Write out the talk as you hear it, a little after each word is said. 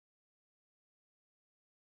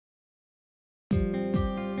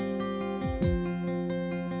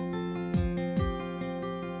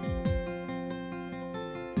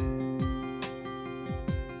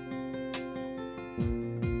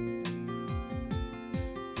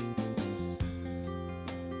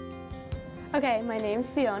Okay, my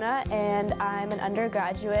name's Fiona and I'm an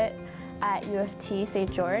undergraduate at U of T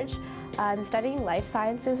St. George. I'm studying life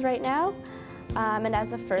sciences right now and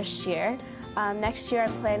as a first year. Next year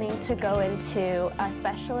I'm planning to go into a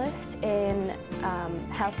specialist in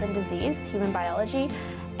health and disease, human biology,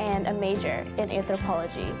 and a major in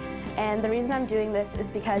anthropology. And the reason I'm doing this is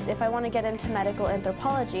because if I want to get into medical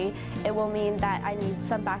anthropology, it will mean that I need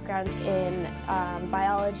some background in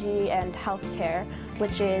biology and healthcare,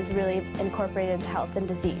 which is really incorporated into health and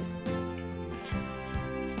disease.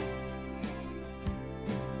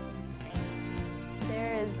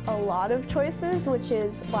 There is a lot of choices, which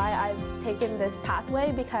is why I've taken this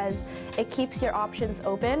pathway, because it keeps your options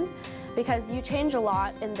open. Because you change a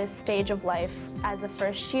lot in this stage of life. As a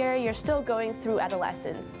first year, you're still going through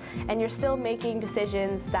adolescence and you're still making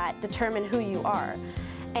decisions that determine who you are.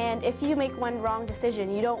 And if you make one wrong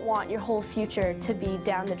decision, you don't want your whole future to be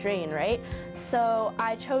down the drain, right? So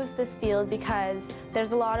I chose this field because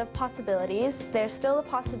there's a lot of possibilities. There's still a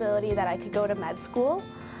possibility that I could go to med school,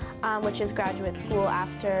 which is graduate school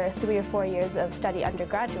after 3 or 4 years of study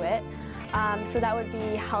undergraduate. So that would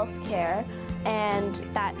be healthcare. And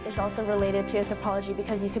that is also related to anthropology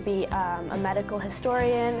because you could be a medical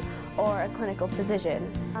historian or a clinical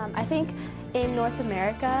physician. I think in North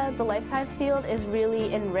America, the life science field is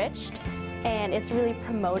really enriched and it's really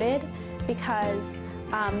promoted because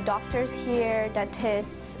doctors here,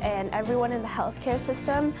 dentists, and everyone in the healthcare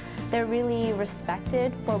system, they're really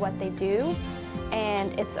respected for what they do,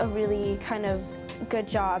 and it's a really kind of good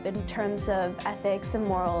job in terms of ethics and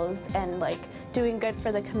morals and like doing good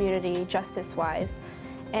for the community justice-wise.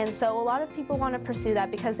 And so a lot of people want to pursue that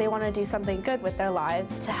because they want to do something good with their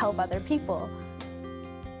lives to help other people.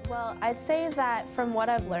 Well, I'd say that from what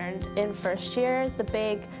I've learned in first year, the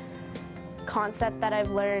big concept that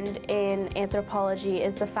I've learned in anthropology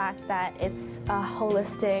is the fact that it's a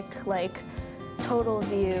holistic, like, total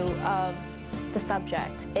view of the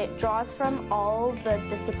subject. It draws from all the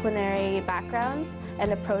disciplinary backgrounds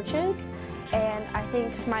and approaches, and I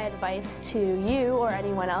think my advice to you or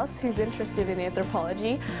anyone else who's interested in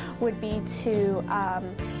anthropology would be to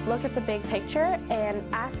look at the big picture and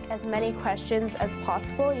ask as many questions as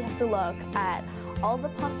possible. You have to look at all the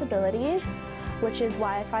possibilities, which is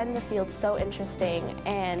why I find the field so interesting,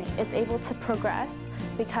 and it's able to progress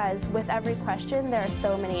because with every question there are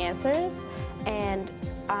so many answers, and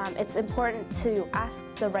it's important to ask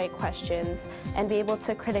the right questions and be able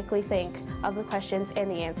to critically think of the questions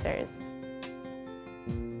and the answers.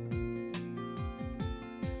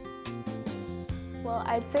 Well,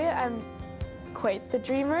 I'd say I'm quite the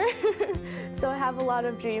dreamer, so I have a lot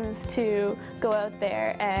of dreams to go out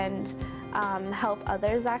there and help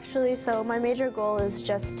others actually. So my major goal is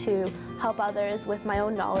just to help others with my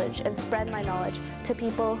own knowledge and spread my knowledge to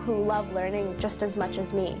people who love learning just as much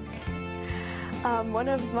as me. One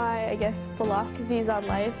of my, I guess, philosophies on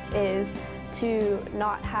life is to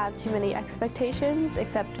not have too many expectations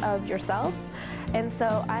except of yourself. And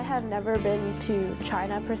so I have never been to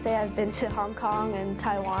China per se. I've been to Hong Kong and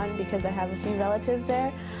Taiwan because I have a few relatives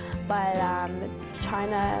there. But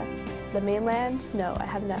China, the mainland, no, I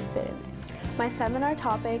have not been. My seminar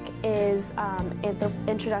topic is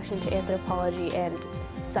Introduction to Anthropology and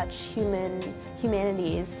such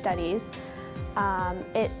humanities studies.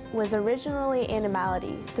 It was originally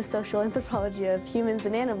Animality, the social anthropology of humans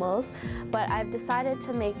and animals, but I've decided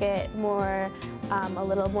to make it more, a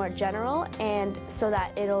little more general, and so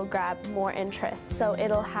that it'll grab more interest. So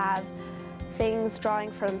it'll have things drawing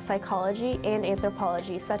from psychology and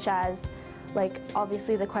anthropology, such as, like,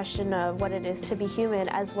 obviously the question of what it is to be human,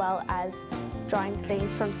 as well as drawing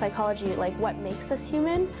things from psychology, like what makes us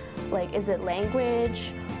human, like is it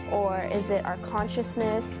language or is it our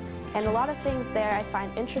consciousness? And a lot of things there I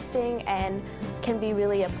find interesting and can be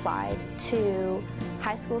really applied to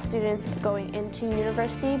high school students going into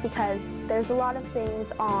university, because there's a lot of things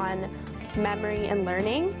on memory and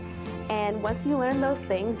learning. And once you learn those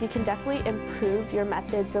things, you can definitely improve your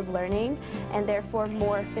methods of learning and therefore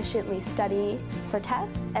more efficiently study for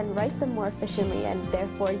tests and write them more efficiently and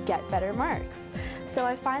therefore get better marks. So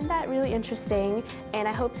I find that really interesting, and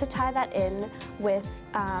I hope to tie that in with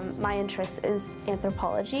my interest in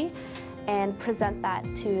anthropology and present that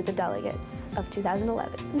to the delegates of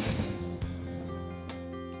 2011.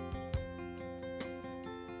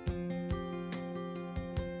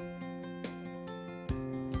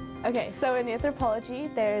 Okay, so in anthropology,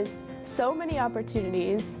 there's so many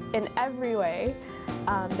opportunities in every way.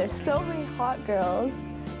 There's so many hot girls,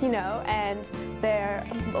 you know, and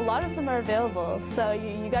a lot of them are available, so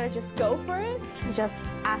you gotta just go for it, just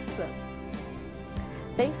ask them.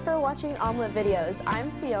 Thanks for watching Omelette Videos.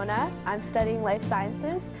 I'm Fiona. I'm studying life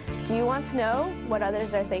sciences. Do you want to know what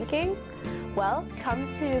others are thinking? Well, come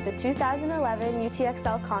to the 2011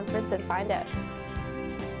 UTXL conference and find out.